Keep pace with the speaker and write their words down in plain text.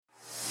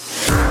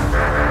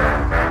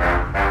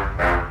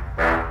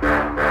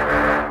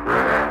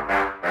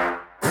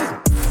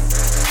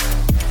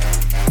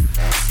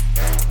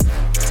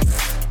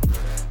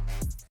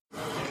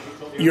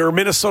Your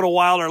Minnesota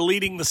Wild are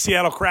leading the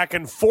Seattle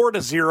Kraken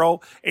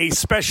 4-0, a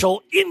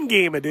special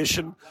in-game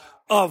edition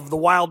of the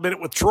Wild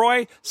Minute with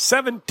Troy.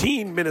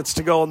 17 minutes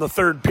to go in the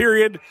third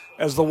period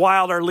as the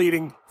Wild are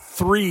leading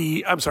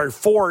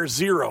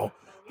 4-0.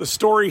 The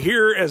story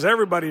here, as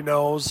everybody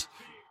knows,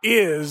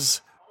 is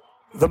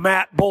the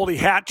Matt Boldy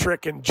hat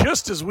trick. And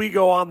just as we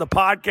go on the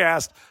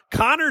podcast,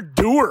 Connor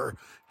Dewar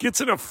gets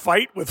in a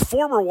fight with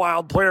former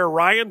Wild player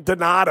Ryan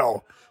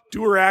Donato.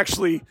 Dewar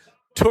actually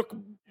took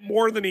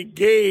more than he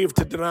gave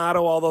to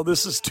Donato, although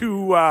this is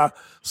two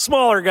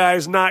smaller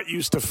guys not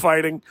used to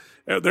fighting.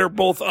 They're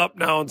both up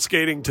now and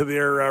skating to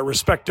their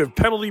respective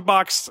penalty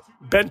box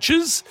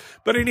benches.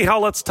 But anyhow,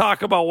 let's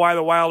talk about why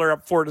the Wild are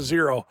up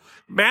 4-0.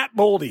 Matt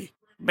Boldy.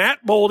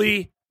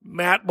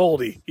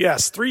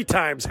 Yes, 3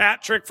 times.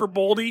 Hat trick for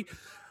Boldy.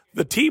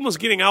 The team was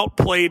getting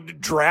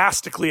outplayed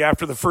drastically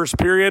after the first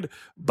period,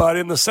 but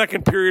in the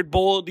second period,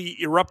 Boldy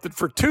erupted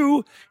for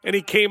 2, and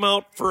he came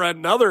out for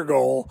another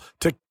goal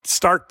to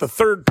start the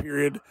third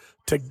period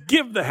to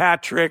give the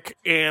hat trick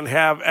and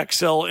have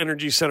XL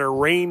Energy Center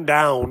rain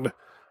down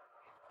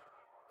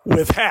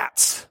with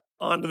hats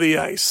onto the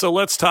ice. So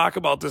let's talk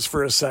about this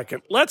for a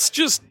second. Let's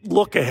just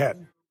look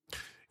ahead.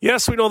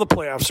 Yes, we know the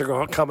playoffs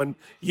are coming.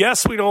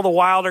 Yes, we know the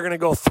Wild are going to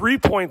go 3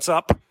 points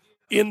up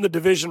in the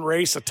division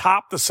race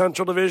atop the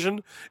Central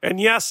Division. And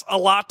yes, a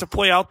lot to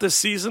play out this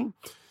season.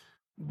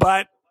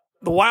 But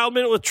the Wild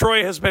Minute with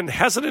Troy has been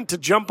hesitant to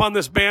jump on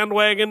this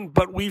bandwagon,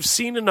 but we've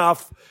seen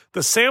enough.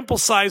 The sample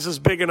size is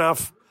big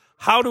enough.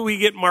 How do we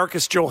get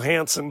Marcus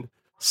Johansson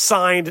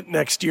signed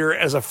next year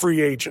as a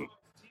free agent?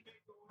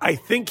 I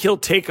think he'll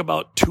take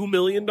about $2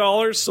 million,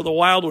 so the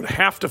Wild would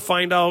have to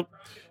find out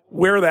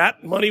where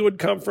that money would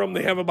come from.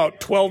 They have about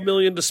 $12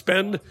 million to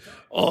spend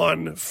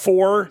on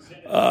 4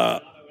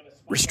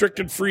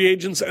 restricted free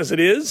agents as it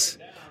is,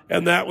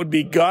 and that would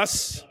be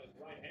Gus,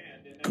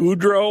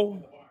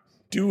 Goudreau,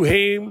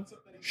 Duhaime,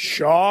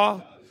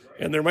 Shaw,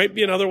 and there might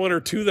be another 1 or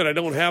 2 that I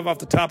don't have off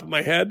the top of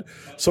my head.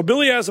 So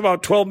Billy has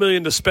about $12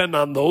 million to spend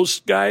on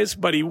those guys,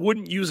 but he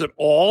wouldn't use it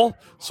all,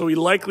 so he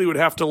likely would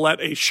have to let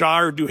a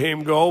Shaw or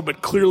Duhaime go,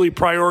 but clearly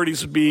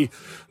priorities would be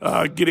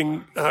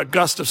getting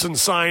Gustafsson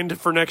signed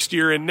for next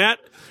year in net,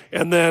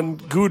 and then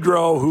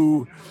Goudreau,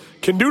 who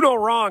can do no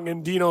wrong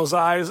in Dino's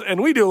eyes,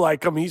 and we do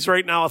like him. He's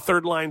right now a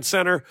third-line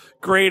center,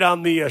 great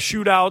on the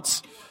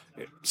shootouts,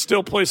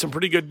 still plays some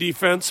pretty good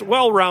defense,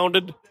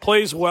 well-rounded,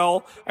 plays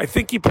well. I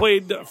think he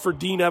played for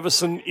Dean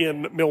Evison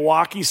in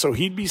Milwaukee, so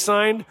he'd be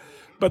signed,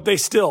 but they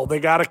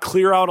got to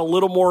clear out a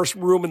little more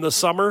room in the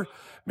summer,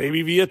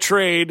 maybe via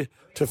trade,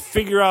 to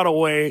figure out a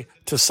way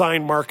to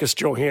sign Marcus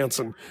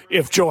Johansson.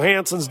 If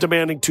Johansson's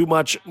demanding too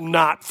much, I'm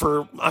not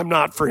for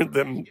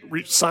them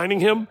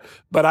signing him,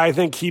 but I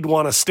think he'd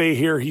want to stay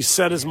here. He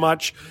said as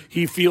much.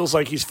 He feels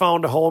like he's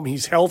found a home.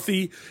 He's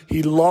healthy.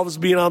 He loves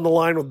being on the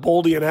line with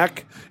Boldy and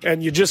Eck,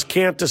 and you just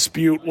can't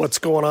dispute what's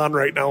going on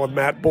right now with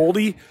Matt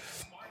Boldy.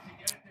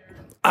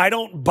 I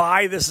don't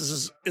buy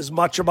this as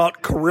much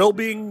about Kirill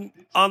being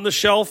on the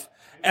shelf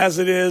as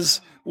it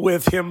is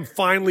with him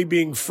finally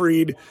being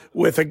freed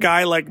with a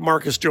guy like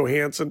Marcus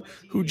Johansson,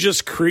 who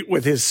just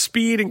with his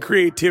speed and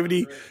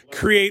creativity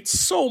creates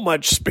so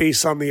much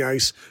space on the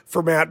ice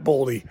for Matt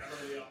Boldy.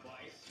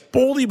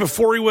 Boldy,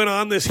 before he went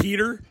on this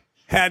heater,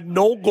 had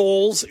no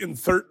goals in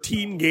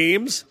 13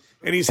 games,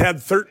 and he's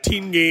had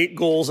 13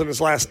 goals in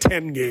his last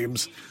 10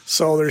 games.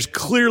 So there's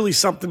clearly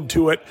something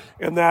to it,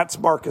 and that's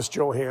Marcus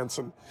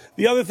Johansson.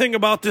 The other thing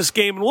about this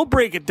game, and we'll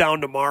break it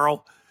down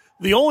tomorrow,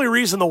 the only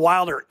reason the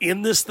Wild are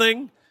in this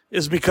thing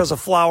is because of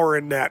Flower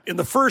and net. In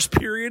the first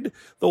period,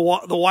 the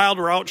Wild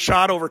were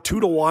outshot over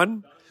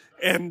 2-1,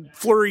 and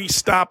Fleury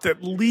stopped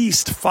at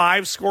least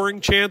 5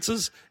 scoring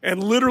chances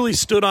and literally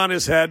stood on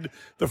his head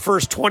the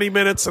first 20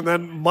 minutes and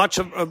then much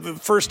of the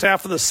first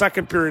half of the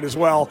second period as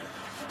well.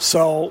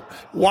 So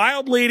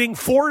Wild leading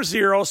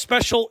 4-0,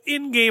 special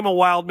in-game A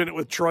Wild Minute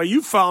with Troy.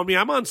 You found me.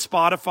 I'm on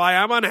Spotify.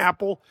 I'm on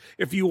Apple.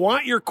 If you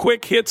want your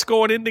quick hits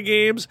going into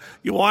games,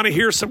 you want to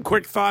hear some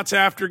quick thoughts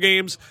after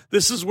games,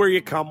 this is where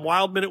you come.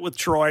 Wild Minute with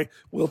Troy.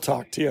 We'll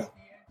talk to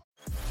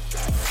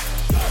you.